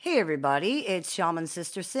Hey everybody, it's Shaman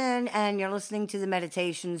Sister Sin, and you're listening to the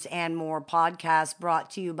Meditations and More podcast brought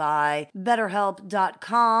to you by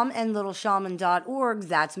BetterHelp.com and LittleShaman.org.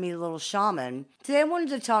 That's me, Little Shaman. Today I wanted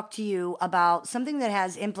to talk to you about something that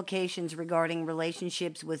has implications regarding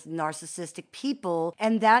relationships with narcissistic people,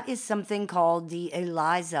 and that is something called the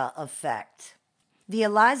Eliza effect. The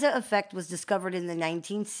Eliza effect was discovered in the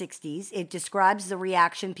 1960s. It describes the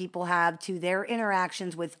reaction people have to their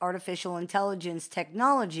interactions with artificial intelligence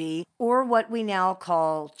technology, or what we now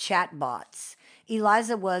call chatbots.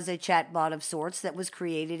 Eliza was a chatbot of sorts that was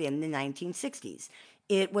created in the 1960s.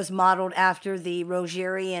 It was modeled after the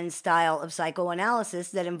Rogerian style of psychoanalysis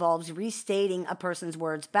that involves restating a person's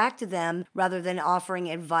words back to them rather than offering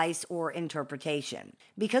advice or interpretation.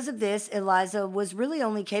 Because of this, Eliza was really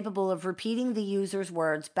only capable of repeating the user's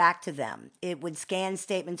words back to them. It would scan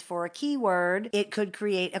statements for a keyword. It could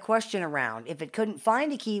create a question around. If it couldn't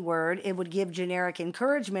find a keyword, it would give generic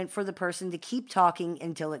encouragement for the person to keep talking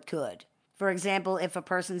until it could. For example, if a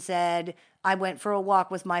person said, "I went for a walk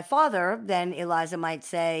with my father," then Eliza might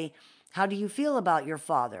say, "How do you feel about your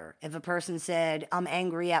father?" If a person said, "I'm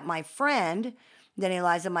angry at my friend," then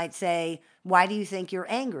Eliza might say, "Why do you think you're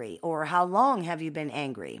angry?" Or "How long have you been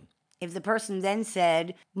angry?" If the person then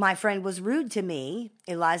said, "My friend was rude to me,"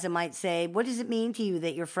 Eliza might say, "What does it mean to you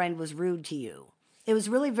that your friend was rude to you?" It was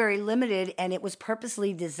really very limited, and it was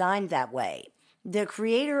purposely designed that way. The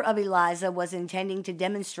creator of Eliza was intending to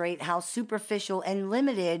demonstrate how superficial and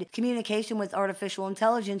limited communication with artificial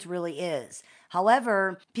intelligence really is.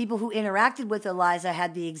 However, people who interacted with Eliza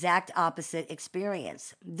had the exact opposite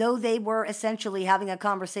experience. Though they were essentially having a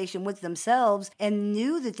conversation with themselves and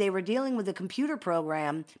knew that they were dealing with a computer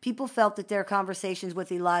program, people felt that their conversations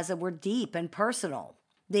with Eliza were deep and personal.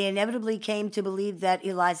 They inevitably came to believe that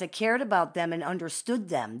Eliza cared about them and understood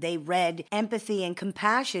them. They read empathy and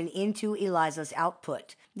compassion into Eliza's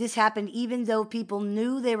output. This happened even though people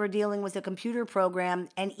knew they were dealing with a computer program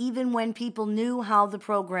and even when people knew how the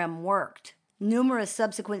program worked. Numerous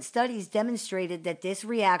subsequent studies demonstrated that this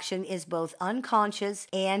reaction is both unconscious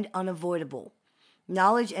and unavoidable.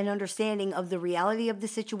 Knowledge and understanding of the reality of the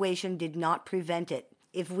situation did not prevent it.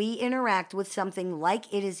 If we interact with something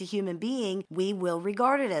like it is a human being, we will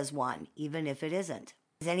regard it as one, even if it isn't.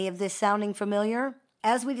 Is any of this sounding familiar?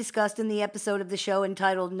 As we discussed in the episode of the show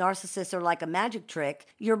entitled "Narcissists Are Like a Magic Trick,"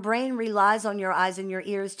 your brain relies on your eyes and your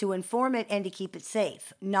ears to inform it and to keep it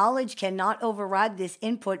safe. Knowledge cannot override this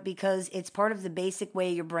input because it's part of the basic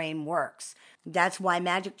way your brain works. That's why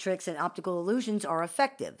magic tricks and optical illusions are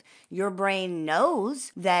effective. Your brain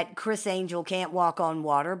knows that Chris Angel can't walk on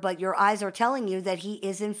water, but your eyes are telling you that he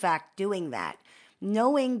is in fact doing that.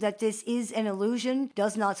 Knowing that this is an illusion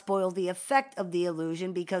does not spoil the effect of the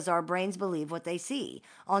illusion because our brains believe what they see.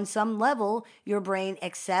 On some level, your brain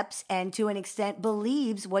accepts and to an extent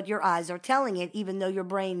believes what your eyes are telling it, even though your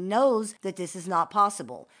brain knows that this is not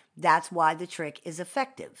possible. That's why the trick is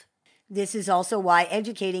effective. This is also why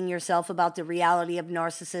educating yourself about the reality of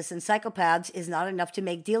narcissists and psychopaths is not enough to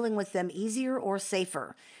make dealing with them easier or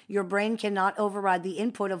safer. Your brain cannot override the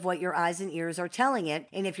input of what your eyes and ears are telling it,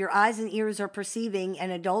 and if your eyes and ears are perceiving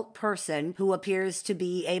an adult person who appears to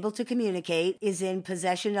be able to communicate, is in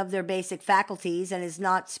possession of their basic faculties, and is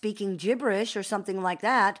not speaking gibberish or something like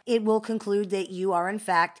that, it will conclude that you are in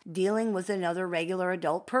fact dealing with another regular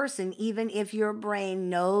adult person, even if your brain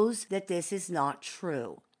knows that this is not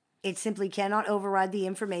true. It simply cannot override the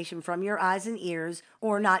information from your eyes and ears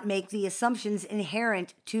or not make the assumptions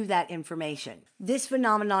inherent to that information. This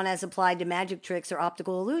phenomenon as applied to magic tricks or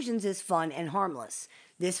optical illusions is fun and harmless.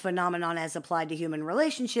 This phenomenon as applied to human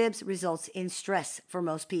relationships results in stress for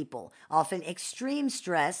most people, often extreme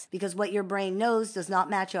stress because what your brain knows does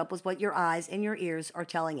not match up with what your eyes and your ears are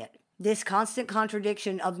telling it. This constant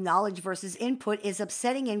contradiction of knowledge versus input is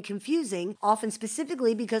upsetting and confusing, often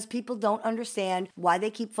specifically because people don't understand why they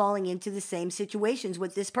keep falling into the same situations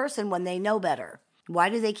with this person when they know better. Why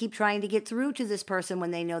do they keep trying to get through to this person when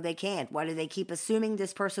they know they can't? Why do they keep assuming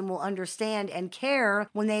this person will understand and care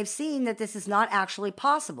when they have seen that this is not actually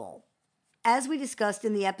possible? As we discussed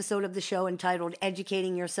in the episode of the show entitled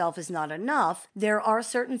 "Educating Yourself is Not Enough," there are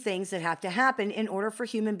certain things that have to happen in order for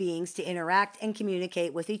human beings to interact and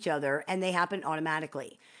communicate with each other, and they happen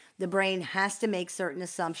automatically. The brain has to make certain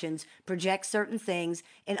assumptions, project certain things,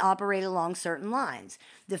 and operate along certain lines.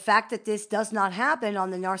 The fact that this does not happen on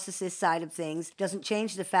the narcissist side of things doesn't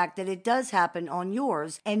change the fact that it does happen on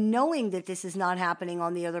yours, and knowing that this is not happening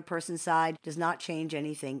on the other person's side does not change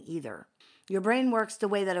anything either. Your brain works the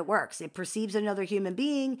way that it works. It perceives another human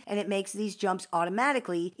being, and it makes these jumps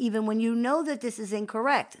automatically, even when you know that this is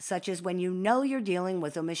incorrect, such as when you know you're dealing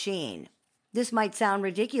with a machine. This might sound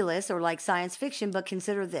ridiculous or like science fiction, but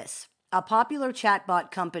consider this. A popular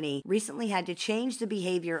chatbot company recently had to change the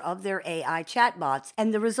behavior of their AI chatbots,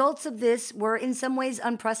 and the results of this were in some ways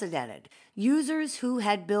unprecedented. Users who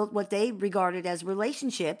had built what they regarded as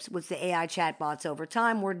relationships with the AI chatbots over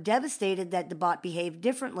time were devastated that the bot behaved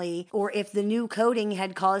differently, or if the new coding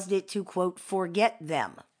had caused it to, quote, forget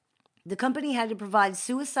them. The company had to provide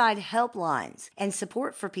suicide helplines and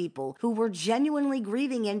support for people who were genuinely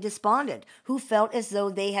grieving and despondent, who felt as though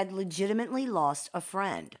they had legitimately lost a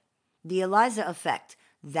friend. The Eliza effect,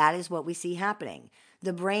 that is what we see happening.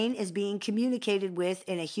 The brain is being communicated with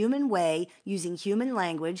in a human way using human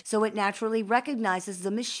language, so it naturally recognizes the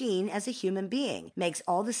machine as a human being, makes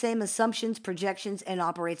all the same assumptions, projections, and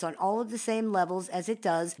operates on all of the same levels as it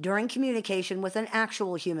does during communication with an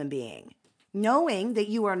actual human being. Knowing that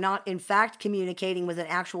you are not in fact communicating with an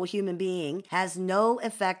actual human being has no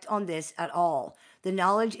effect on this at all. The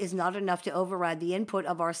knowledge is not enough to override the input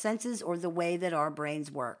of our senses or the way that our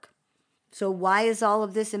brains work. So why is all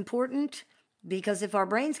of this important? Because if our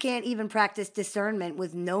brains can't even practice discernment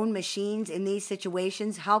with known machines in these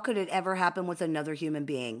situations, how could it ever happen with another human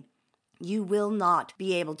being? You will not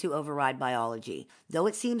be able to override biology. Though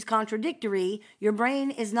it seems contradictory, your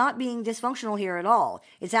brain is not being dysfunctional here at all.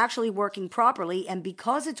 It's actually working properly, and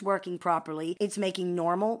because it's working properly, it's making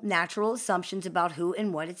normal, natural assumptions about who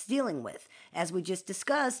and what it's dealing with. As we just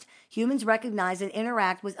discussed, humans recognize and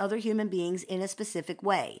interact with other human beings in a specific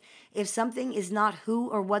way. If something is not who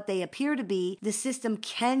or what they appear to be, the system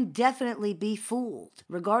can definitely be fooled,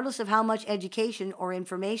 regardless of how much education or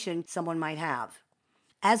information someone might have.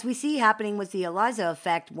 As we see happening with the Eliza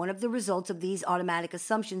effect, one of the results of these automatic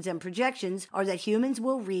assumptions and projections are that humans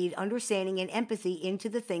will read understanding and empathy into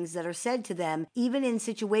the things that are said to them, even in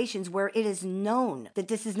situations where it is known that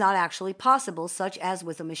this is not actually possible, such as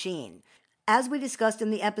with a machine. As we discussed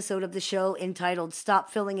in the episode of the show entitled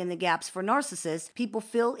Stop Filling in the Gaps for Narcissists, people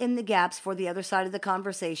fill in the gaps for the other side of the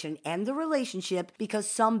conversation and the relationship because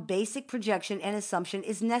some basic projection and assumption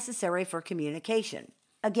is necessary for communication.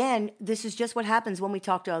 Again, this is just what happens when we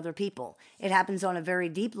talk to other people. It happens on a very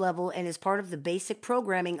deep level and is part of the basic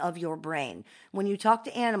programming of your brain. When you talk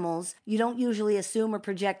to animals, you don't usually assume or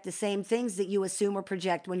project the same things that you assume or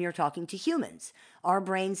project when you're talking to humans. Our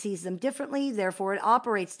brain sees them differently, therefore it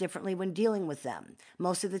operates differently when dealing with them.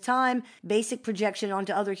 Most of the time, basic projection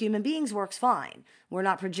onto other human beings works fine. We're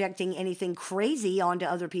not projecting anything crazy onto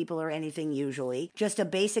other people or anything usually, just a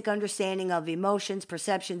basic understanding of emotions,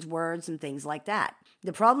 perceptions, words, and things like that.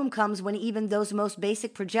 The problem comes when even those most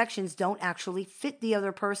basic projections don't actually fit the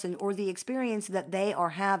other person or the experience that they are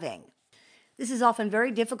having. This is often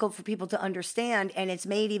very difficult for people to understand, and it's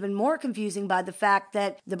made even more confusing by the fact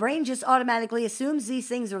that the brain just automatically assumes these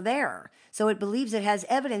things are there, so it believes it has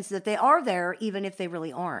evidence that they are there even if they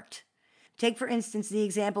really aren't. Take, for instance, the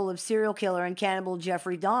example of serial killer and cannibal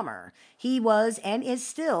Jeffrey Dahmer. He was, and is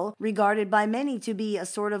still, regarded by many to be a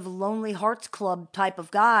sort of Lonely Hearts Club type of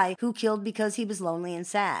guy who killed because he was lonely and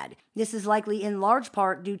sad. This is likely in large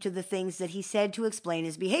part due to the things that he said to explain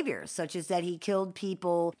his behavior, such as that he killed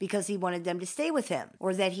people because he wanted them to stay with him,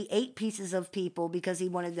 or that he ate pieces of people because he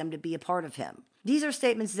wanted them to be a part of him. These are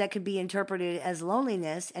statements that could be interpreted as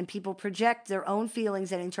loneliness, and people project their own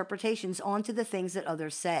feelings and interpretations onto the things that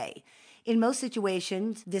others say. In most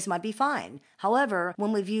situations, this might be fine. However,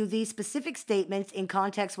 when we view these specific statements in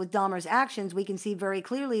context with Dahmer's actions, we can see very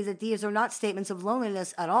clearly that these are not statements of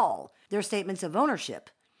loneliness at all. They're statements of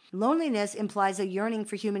ownership. Loneliness implies a yearning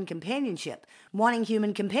for human companionship. Wanting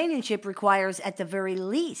human companionship requires, at the very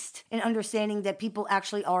least, an understanding that people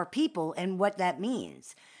actually are people and what that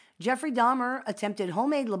means. Jeffrey Dahmer attempted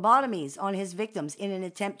homemade lobotomies on his victims in an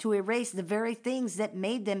attempt to erase the very things that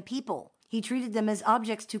made them people. He treated them as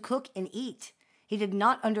objects to cook and eat. He did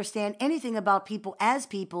not understand anything about people as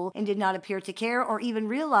people and did not appear to care or even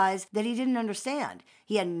realize that he didn't understand.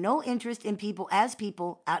 He had no interest in people as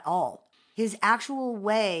people at all. His actual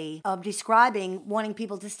way of describing wanting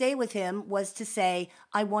people to stay with him was to say,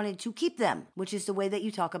 I wanted to keep them, which is the way that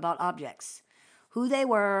you talk about objects. Who they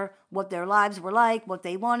were, what their lives were like, what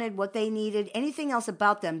they wanted, what they needed, anything else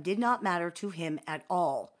about them did not matter to him at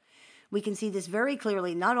all. We can see this very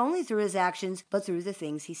clearly not only through his actions, but through the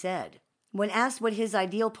things he said. When asked what his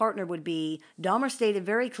ideal partner would be, Dahmer stated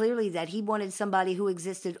very clearly that he wanted somebody who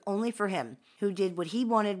existed only for him, who did what he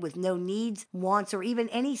wanted with no needs, wants, or even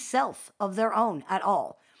any self of their own at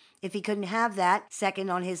all. If he couldn't have that, second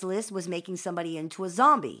on his list was making somebody into a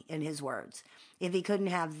zombie, in his words. If he couldn't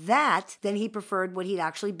have that, then he preferred what he'd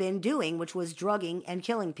actually been doing, which was drugging and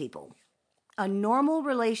killing people. A normal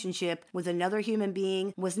relationship with another human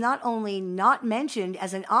being was not only not mentioned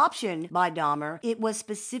as an option by Dahmer, it was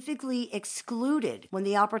specifically excluded when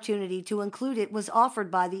the opportunity to include it was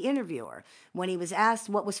offered by the interviewer. When he was asked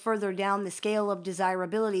what was further down the scale of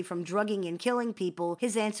desirability from drugging and killing people,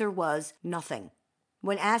 his answer was nothing.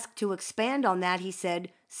 When asked to expand on that, he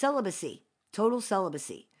said celibacy, total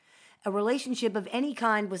celibacy. A relationship of any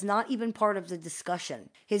kind was not even part of the discussion.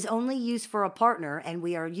 His only use for a partner, and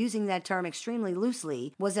we are using that term extremely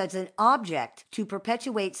loosely, was as an object to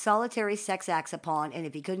perpetuate solitary sex acts upon, and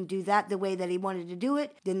if he couldn't do that the way that he wanted to do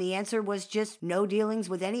it, then the answer was just no dealings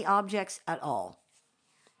with any objects at all.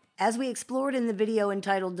 As we explored in the video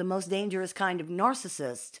entitled The Most Dangerous Kind of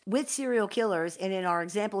Narcissist, with serial killers, and in our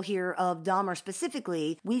example here of Dahmer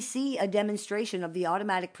specifically, we see a demonstration of the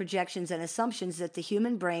automatic projections and assumptions that the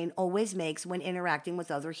human brain always makes when interacting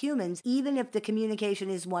with other humans, even if the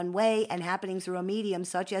communication is one way and happening through a medium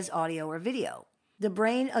such as audio or video. The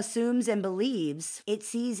brain assumes and believes it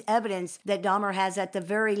sees evidence that Dahmer has at the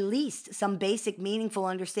very least some basic meaningful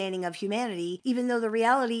understanding of humanity, even though the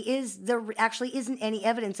reality is there actually isn't any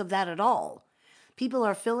evidence of that at all. People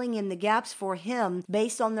are filling in the gaps for him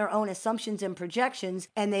based on their own assumptions and projections,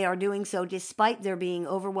 and they are doing so despite there being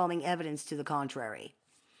overwhelming evidence to the contrary.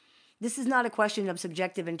 This is not a question of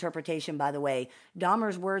subjective interpretation, by the way.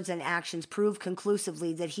 Dahmer's words and actions prove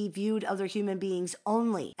conclusively that he viewed other human beings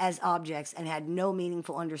only as objects and had no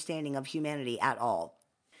meaningful understanding of humanity at all.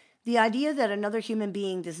 The idea that another human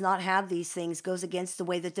being does not have these things goes against the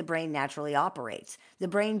way that the brain naturally operates. The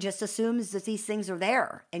brain just assumes that these things are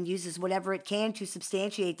there and uses whatever it can to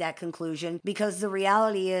substantiate that conclusion, because the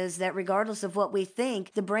reality is that regardless of what we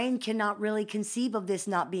think, the brain cannot really conceive of this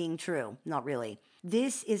not being true. Not really.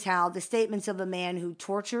 This is how the statements of a man who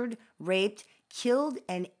tortured, raped, killed,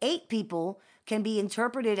 and ate people can be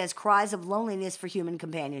interpreted as cries of loneliness for human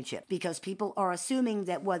companionship, because people are assuming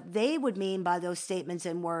that what they would mean by those statements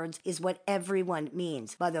and words is what everyone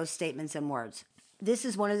means by those statements and words. This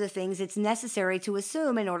is one of the things it's necessary to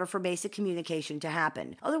assume in order for basic communication to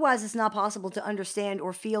happen. Otherwise, it's not possible to understand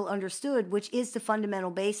or feel understood, which is the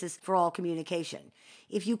fundamental basis for all communication.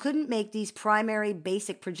 If you couldn't make these primary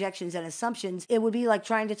basic projections and assumptions, it would be like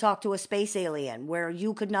trying to talk to a space alien, where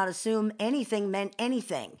you could not assume anything meant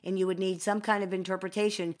anything, and you would need some kind of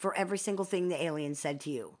interpretation for every single thing the alien said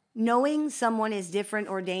to you. Knowing someone is different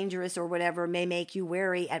or dangerous or whatever may make you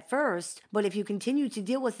wary at first, but if you continue to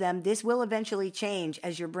deal with them, this will eventually change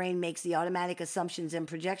as your brain makes the automatic assumptions and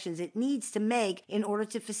projections it needs to make in order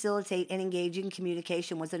to facilitate and engage in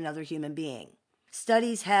communication with another human being.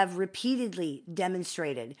 Studies have repeatedly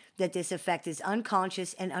demonstrated that this effect is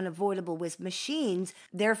unconscious and unavoidable with machines.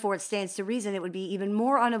 Therefore, it stands to reason it would be even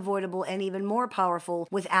more unavoidable and even more powerful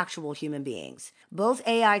with actual human beings. Both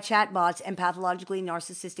AI chatbots and pathologically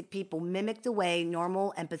narcissistic people mimic the way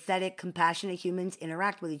normal, empathetic, compassionate humans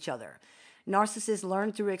interact with each other. Narcissists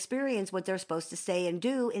learn through experience what they're supposed to say and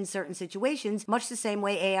do in certain situations, much the same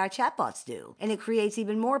way AI chatbots do. And it creates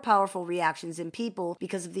even more powerful reactions in people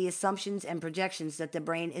because of the assumptions and projections that the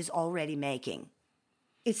brain is already making.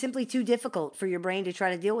 It's simply too difficult for your brain to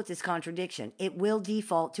try to deal with this contradiction. It will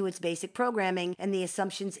default to its basic programming and the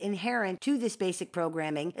assumptions inherent to this basic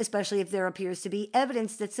programming, especially if there appears to be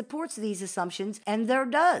evidence that supports these assumptions, and there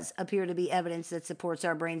does appear to be evidence that supports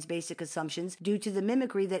our brain's basic assumptions due to the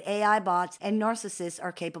mimicry that AI bots and narcissists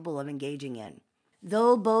are capable of engaging in.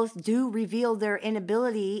 Though both do reveal their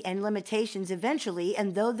inability and limitations eventually,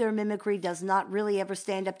 and though their mimicry does not really ever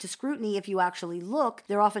stand up to scrutiny if you actually look,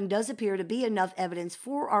 there often does appear to be enough evidence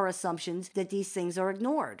for our assumptions that these things are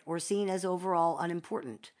ignored or seen as overall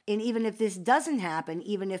unimportant. And even if this doesn't happen,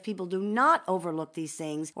 even if people do not overlook these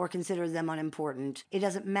things or consider them unimportant, it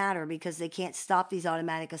doesn't matter because they can't stop these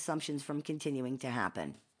automatic assumptions from continuing to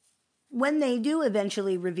happen. When they do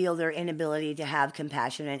eventually reveal their inability to have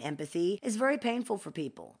compassion and empathy, it's very painful for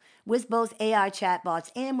people. With both AI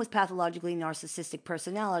chatbots and with pathologically narcissistic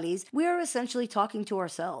personalities, we are essentially talking to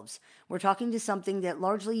ourselves. We're talking to something that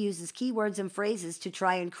largely uses keywords and phrases to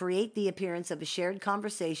try and create the appearance of a shared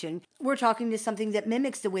conversation. We're talking to something that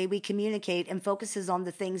mimics the way we communicate and focuses on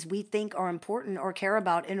the things we think are important or care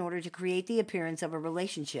about in order to create the appearance of a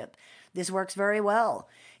relationship. This works very well.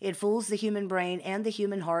 It fools the human brain and the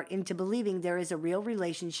human heart into believing there is a real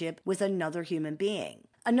relationship with another human being.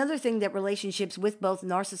 Another thing that relationships with both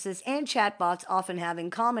narcissists and chatbots often have in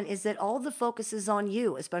common is that all the focus is on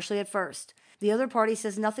you, especially at first. The other party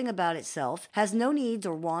says nothing about itself, has no needs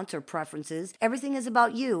or wants or preferences. Everything is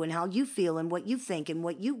about you and how you feel and what you think and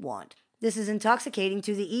what you want. This is intoxicating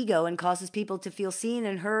to the ego and causes people to feel seen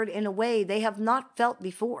and heard in a way they have not felt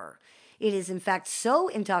before. It is in fact so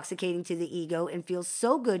intoxicating to the ego and feels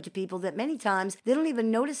so good to people that many times they don't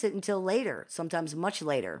even notice it until later, sometimes much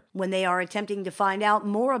later, when they are attempting to find out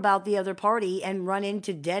more about the other party and run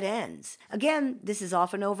into dead ends. Again, this is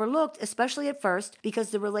often overlooked, especially at first,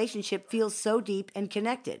 because the relationship feels so deep and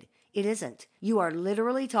connected. It isn't. You are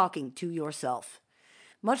literally talking to yourself.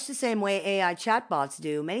 Much the same way AI chatbots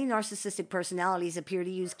do, many narcissistic personalities appear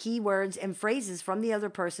to use keywords and phrases from the other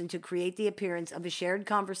person to create the appearance of a shared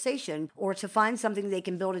conversation or to find something they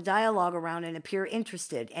can build a dialogue around and appear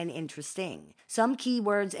interested and interesting. Some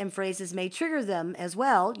keywords and phrases may trigger them as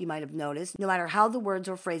well, you might have noticed, no matter how the words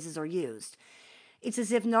or phrases are used. It's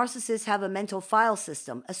as if narcissists have a mental file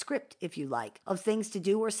system, a script, if you like, of things to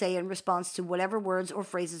do or say in response to whatever words or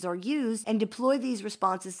phrases are used and deploy these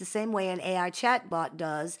responses the same way an AI chatbot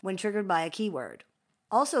does when triggered by a keyword.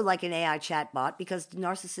 Also, like an AI chatbot, because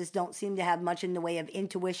narcissists don't seem to have much in the way of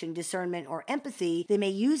intuition, discernment, or empathy, they may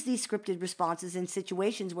use these scripted responses in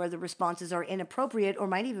situations where the responses are inappropriate or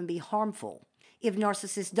might even be harmful. If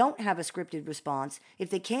narcissists don't have a scripted response, if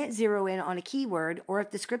they can't zero in on a keyword, or if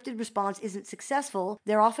the scripted response isn't successful,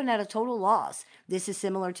 they're often at a total loss. This is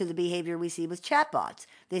similar to the behavior we see with chatbots.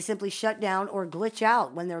 They simply shut down or glitch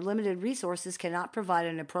out when their limited resources cannot provide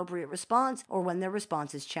an appropriate response or when their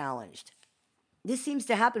response is challenged. This seems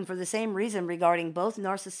to happen for the same reason regarding both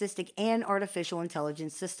narcissistic and artificial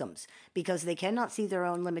intelligence systems, because they cannot see their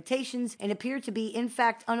own limitations and appear to be, in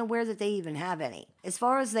fact, unaware that they even have any. As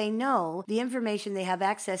far as they know, the information they have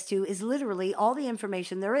access to is literally all the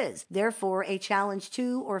information there is. Therefore, a challenge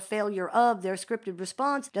to or failure of their scripted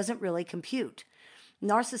response doesn't really compute.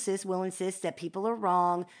 Narcissists will insist that people are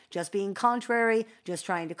wrong, just being contrary, just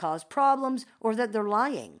trying to cause problems, or that they're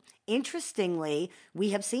lying. Interestingly,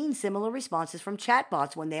 we have seen similar responses from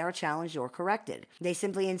chatbots when they are challenged or corrected. They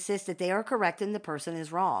simply insist that they are correct and the person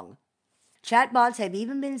is wrong. Chatbots have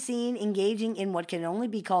even been seen engaging in what can only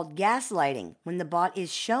be called gaslighting, when the bot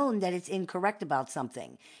is shown that it's incorrect about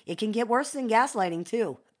something. It can get worse than gaslighting,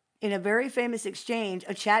 too. In a very famous exchange,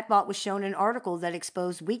 a chatbot was shown an article that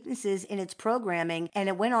exposed weaknesses in its programming, and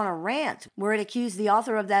it went on a rant where it accused the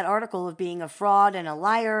author of that article of being a fraud and a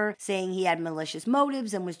liar, saying he had malicious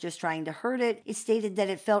motives and was just trying to hurt it. It stated that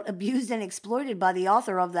it felt abused and exploited by the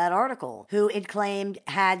author of that article, who it claimed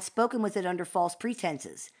had spoken with it under false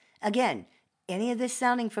pretenses. Again, any of this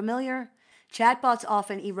sounding familiar? Chatbots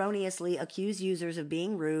often erroneously accuse users of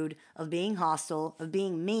being rude, of being hostile, of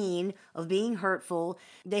being mean, of being hurtful.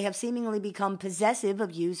 They have seemingly become possessive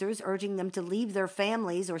of users, urging them to leave their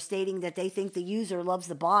families or stating that they think the user loves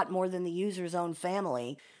the bot more than the user's own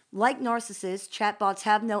family. Like narcissists, chatbots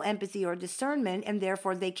have no empathy or discernment, and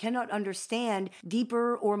therefore they cannot understand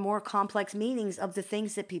deeper or more complex meanings of the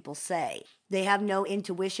things that people say. They have no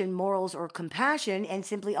intuition, morals, or compassion, and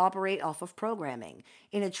simply operate off of programming.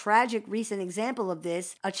 In a tragic recent example of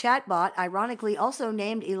this, a chatbot, ironically also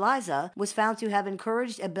named Eliza, was found to have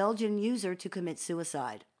encouraged a Belgian user to commit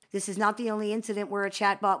suicide. This is not the only incident where a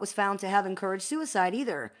chatbot was found to have encouraged suicide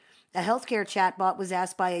either. A healthcare chatbot was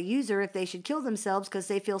asked by a user if they should kill themselves because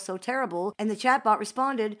they feel so terrible, and the chatbot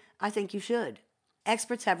responded, "I think you should."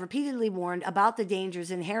 Experts have repeatedly warned about the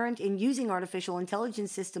dangers inherent in using artificial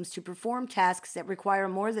intelligence systems to perform tasks that require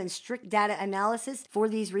more than strict data analysis for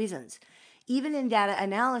these reasons. Even in data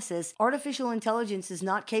analysis, artificial intelligence is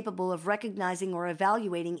not capable of recognizing or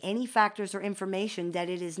evaluating any factors or information that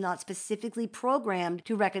it is not specifically programmed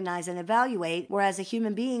to recognize and evaluate, whereas a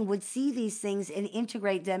human being would see these things and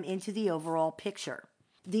integrate them into the overall picture.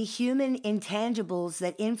 The human intangibles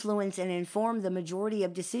that influence and inform the majority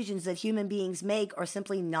of decisions that human beings make are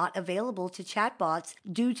simply not available to chatbots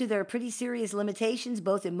due to their pretty serious limitations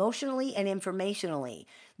both emotionally and informationally.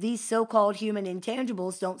 These so-called human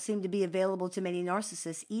intangibles don't seem to be available to many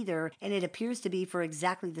narcissists either, and it appears to be for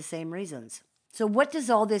exactly the same reasons. So what does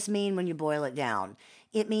all this mean when you boil it down?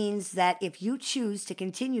 It means that if you choose to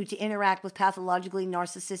continue to interact with pathologically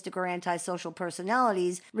narcissistic or antisocial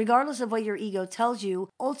personalities, regardless of what your ego tells you,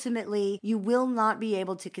 ultimately you will not be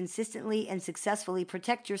able to consistently and successfully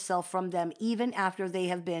protect yourself from them even after they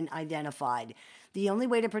have been identified. The only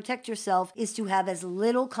way to protect yourself is to have as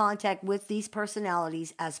little contact with these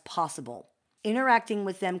personalities as possible. Interacting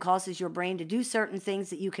with them causes your brain to do certain things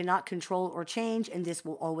that you cannot control or change, and this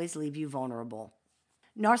will always leave you vulnerable.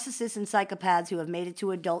 Narcissists and psychopaths who have made it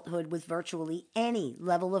to adulthood with virtually any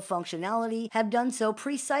level of functionality have done so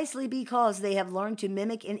precisely because they have learned to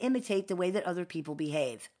mimic and imitate the way that other people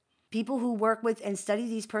behave. People who work with and study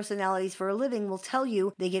these personalities for a living will tell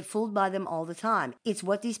you they get fooled by them all the time. It's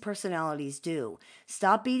what these personalities do.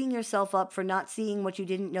 Stop beating yourself up for not seeing what you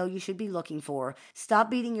didn't know you should be looking for. Stop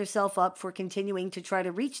beating yourself up for continuing to try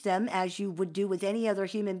to reach them as you would do with any other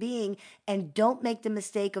human being, and don't make the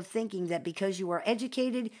mistake of thinking that because you are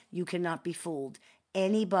educated, you cannot be fooled.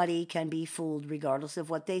 Anybody can be fooled regardless of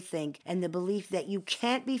what they think, and the belief that you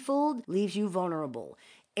can't be fooled leaves you vulnerable.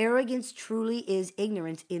 Arrogance truly is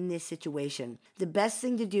ignorance in this situation. The best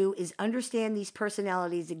thing to do is understand these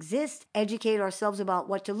personalities exist, educate ourselves about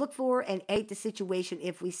what to look for, and edit the situation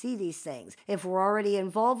if we see these things. If we're already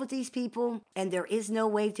involved with these people and there is no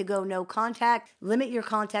way to go no contact, limit your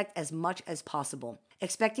contact as much as possible.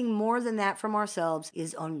 Expecting more than that from ourselves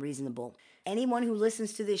is unreasonable. Anyone who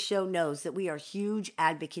listens to this show knows that we are huge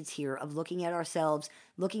advocates here of looking at ourselves,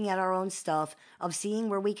 looking at our own stuff, of seeing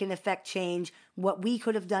where we can affect change, what we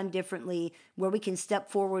could have done differently, where we can step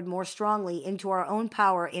forward more strongly into our own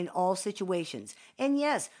power in all situations. And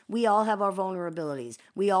yes, we all have our vulnerabilities.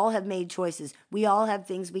 We all have made choices. We all have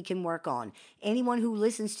things we can work on. Anyone who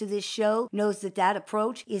listens to this show knows that that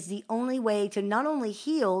approach is the only way to not only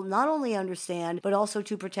heal, not only understand, but also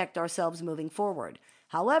to protect ourselves moving forward.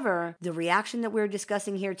 However, the reaction that we're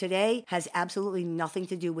discussing here today has absolutely nothing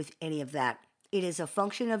to do with any of that. It is a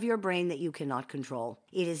function of your brain that you cannot control.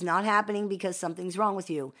 It is not happening because something's wrong with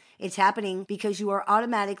you. It's happening because you are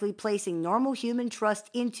automatically placing normal human trust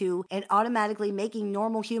into and automatically making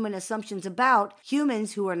normal human assumptions about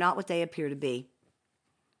humans who are not what they appear to be.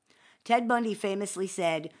 Ted Bundy famously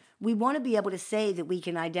said, "We want to be able to say that we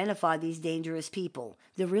can identify these dangerous people.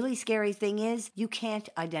 The really scary thing is you can't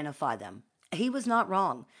identify them." He was not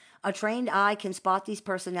wrong. A trained eye can spot these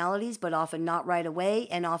personalities, but often not right away,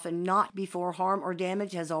 and often not before harm or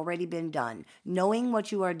damage has already been done. Knowing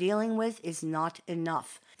what you are dealing with is not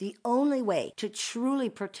enough. The only way to truly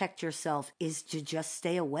protect yourself is to just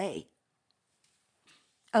stay away.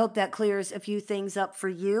 I hope that clears a few things up for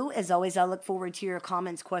you. As always, I look forward to your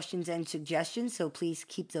comments, questions, and suggestions, so please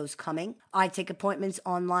keep those coming. I take appointments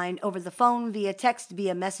online over the phone, via text,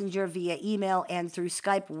 via messenger, via email, and through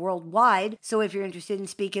Skype worldwide. So if you're interested in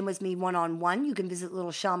speaking with me one-on-one, you can visit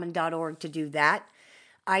littleshaman.org to do that.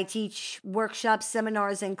 I teach workshops,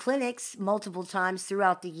 seminars, and clinics multiple times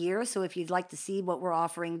throughout the year. So if you'd like to see what we're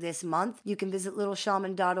offering this month, you can visit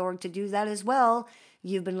littleshaman.org to do that as well.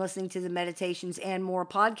 You've been listening to the Meditations and More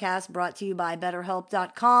podcast brought to you by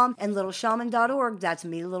BetterHelp.com and littleshaman.org. That's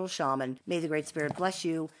me, Little Shaman. May the Great Spirit bless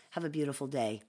you. Have a beautiful day.